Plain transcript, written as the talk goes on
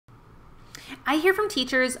I hear from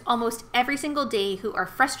teachers almost every single day who are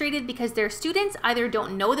frustrated because their students either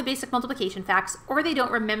don't know the basic multiplication facts or they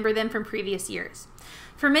don't remember them from previous years.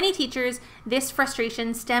 For many teachers, this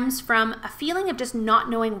frustration stems from a feeling of just not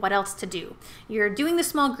knowing what else to do. You're doing the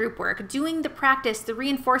small group work, doing the practice, the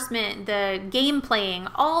reinforcement, the game playing,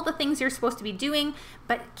 all the things you're supposed to be doing,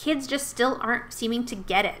 but kids just still aren't seeming to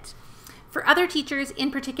get it. For other teachers, in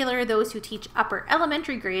particular those who teach upper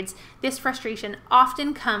elementary grades, this frustration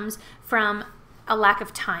often comes from a lack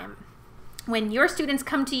of time. When your students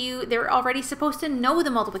come to you, they're already supposed to know the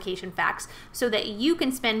multiplication facts so that you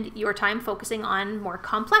can spend your time focusing on more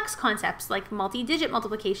complex concepts like multi-digit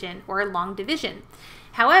multiplication or long division.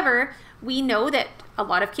 However, we know that a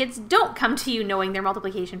lot of kids don't come to you knowing their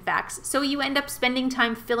multiplication facts, so you end up spending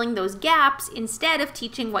time filling those gaps instead of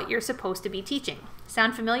teaching what you're supposed to be teaching.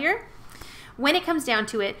 Sound familiar? When it comes down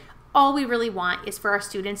to it, all we really want is for our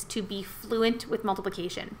students to be fluent with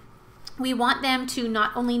multiplication. We want them to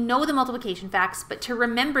not only know the multiplication facts, but to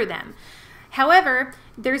remember them. However,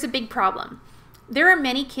 there's a big problem. There are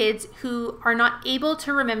many kids who are not able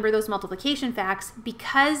to remember those multiplication facts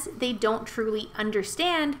because they don't truly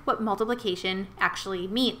understand what multiplication actually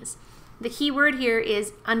means. The key word here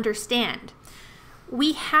is understand.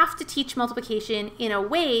 We have to teach multiplication in a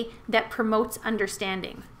way that promotes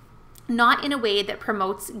understanding, not in a way that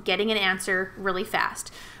promotes getting an answer really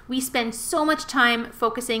fast. We spend so much time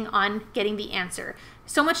focusing on getting the answer,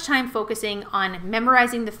 so much time focusing on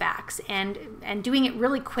memorizing the facts and doing it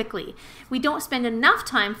really quickly. We don't spend enough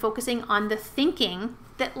time focusing on the thinking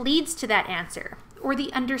that leads to that answer or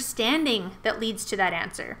the understanding that leads to that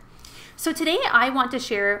answer. So today I want to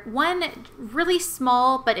share one really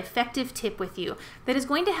small but effective tip with you that is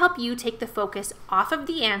going to help you take the focus off of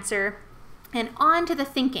the answer and on to the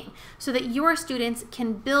thinking so that your students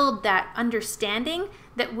can build that understanding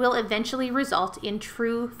that will eventually result in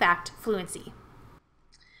true fact fluency.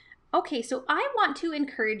 Okay, so I want to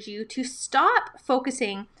encourage you to stop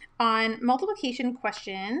focusing on multiplication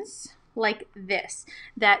questions like this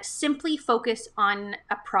that simply focus on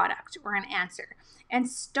a product or an answer, and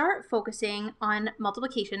start focusing on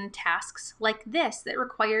multiplication tasks like this that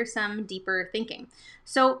require some deeper thinking.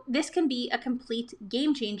 So this can be a complete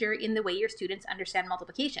game changer in the way your students understand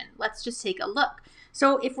multiplication. Let's just take a look.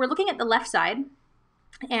 So if we're looking at the left side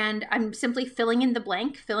and I'm simply filling in the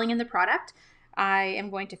blank, filling in the product, I am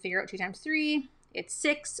going to figure out 2 times 3, it's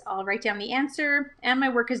 6, I'll write down the answer, and my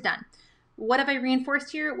work is done. What have I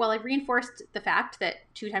reinforced here? Well, I've reinforced the fact that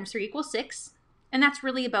 2 times 3 equals 6, and that's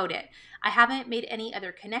really about it. I haven't made any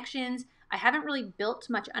other connections. I haven't really built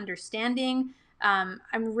much understanding. I'm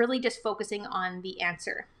really just focusing on the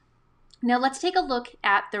answer. Now let's take a look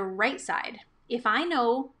at the right side. If I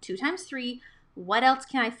know 2 times 3, what else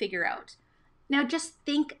can I figure out? Now just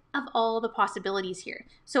think of all the possibilities here.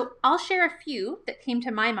 So I'll share a few that came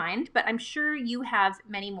to my mind, but I'm sure you have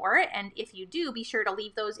many more. And if you do, be sure to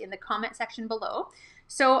leave those in the comment section below.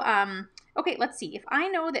 So, okay, let's see. If I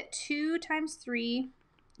know that 2 times 3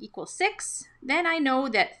 equals 6, then I know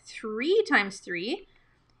that 3 times 3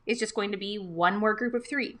 is just going to be one more group of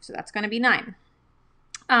 3. So that's going to be 9.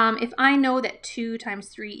 If I know that 2 times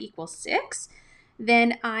 3 equals 6,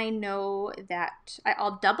 then I know that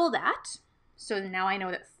I'll double that. So now I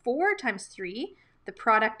know that 4 times 3, the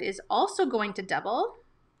product is also going to double.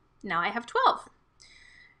 Now I have 12.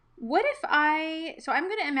 What if so I'm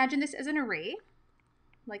going to imagine this as an array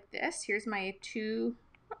like this. Here's my two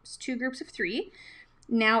groups of 3.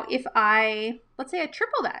 Now if let's say I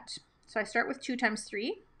triple that. So I start with 2 times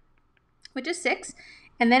 3, which is 6,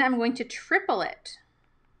 and then I'm going to triple it.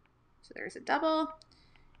 So there's a double,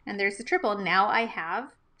 and there's the triple. Now I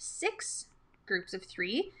have 6 groups of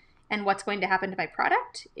 3. And what's going to happen to my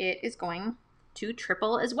product? It is going to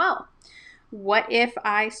triple as well. What if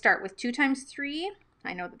I start with 2 times 3?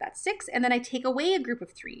 I know that that's 6, and then I take away a group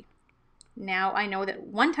of 3. Now I know that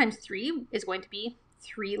 1 times 3 is going to be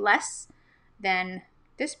 3 less than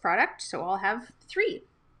this product, so I'll have 3.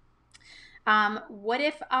 What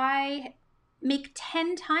if I make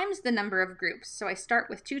 10 times the number of groups? So I start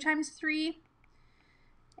with 2 times 3,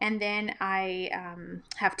 and then I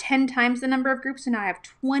have 10 times the number of groups, so now I have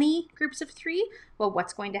 20 groups of 3. Well,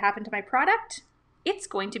 what's going to happen to my product? It's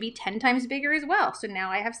going to be 10 times bigger as well, so now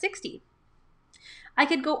I have 60. I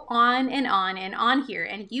could go on and on and on here,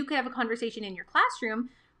 and you could have a conversation in your classroom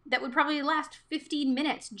that would probably last 15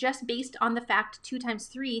 minutes just based on the fact 2 times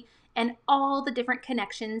 3 and all the different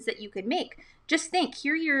connections that you could make. Just think,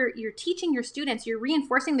 here you're teaching your students, you're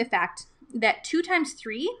reinforcing the fact that 2 times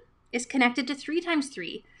 3 is connected to 3 times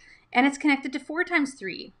 3, and it's connected to 4 times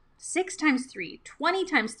 3, 6 times 3, 20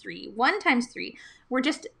 times 3, 1 times 3. We're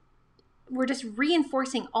just we're just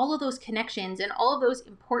reinforcing all of those connections and all of those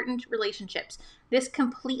important relationships. This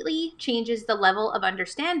completely changes the level of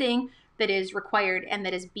understanding that is required and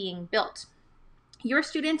that is being built. Your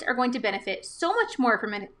students are going to benefit so much more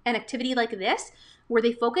from an activity like this, where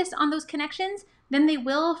they focus on those connections, than they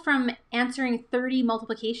will from answering 30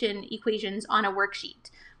 multiplication equations on a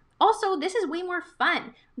worksheet. Also, this is way more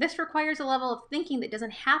fun. This requires a level of thinking that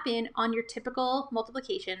doesn't happen on your typical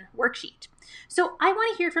multiplication worksheet. So I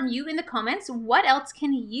want to hear from you in the comments. What else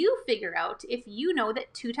can you figure out if you know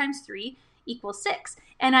that 2 times 3 equals 6?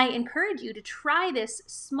 And I encourage you to try this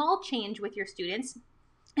small change with your students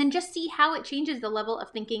and just see how it changes the level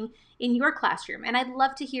of thinking in your classroom. And I'd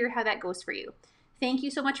love to hear how that goes for you. Thank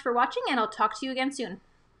you so much for watching, and I'll talk to you again soon.